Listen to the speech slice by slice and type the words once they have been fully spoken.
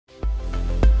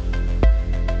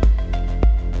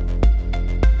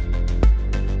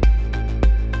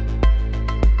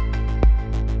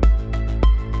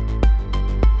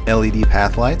LED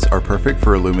path lights are perfect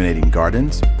for illuminating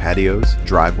gardens, patios,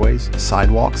 driveways,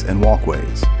 sidewalks, and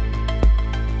walkways.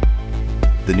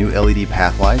 The new LED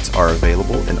path lights are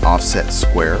available in offset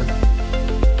square,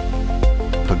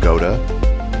 pagoda,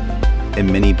 and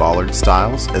mini Bollard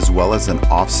styles, as well as an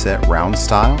offset round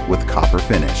style with copper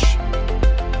finish.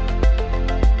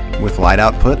 With light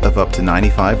output of up to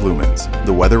 95 lumens,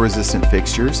 the weather-resistant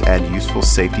fixtures add useful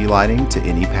safety lighting to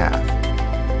any path.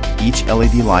 Each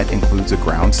LED light includes a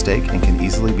ground stake and can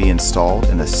easily be installed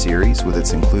in a series with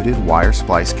its included wire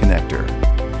splice connector.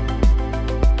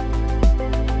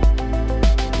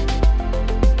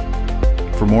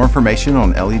 For more information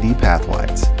on LED path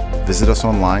lights, visit us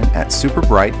online at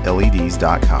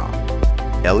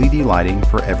superbrightleds.com. LED lighting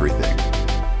for everything.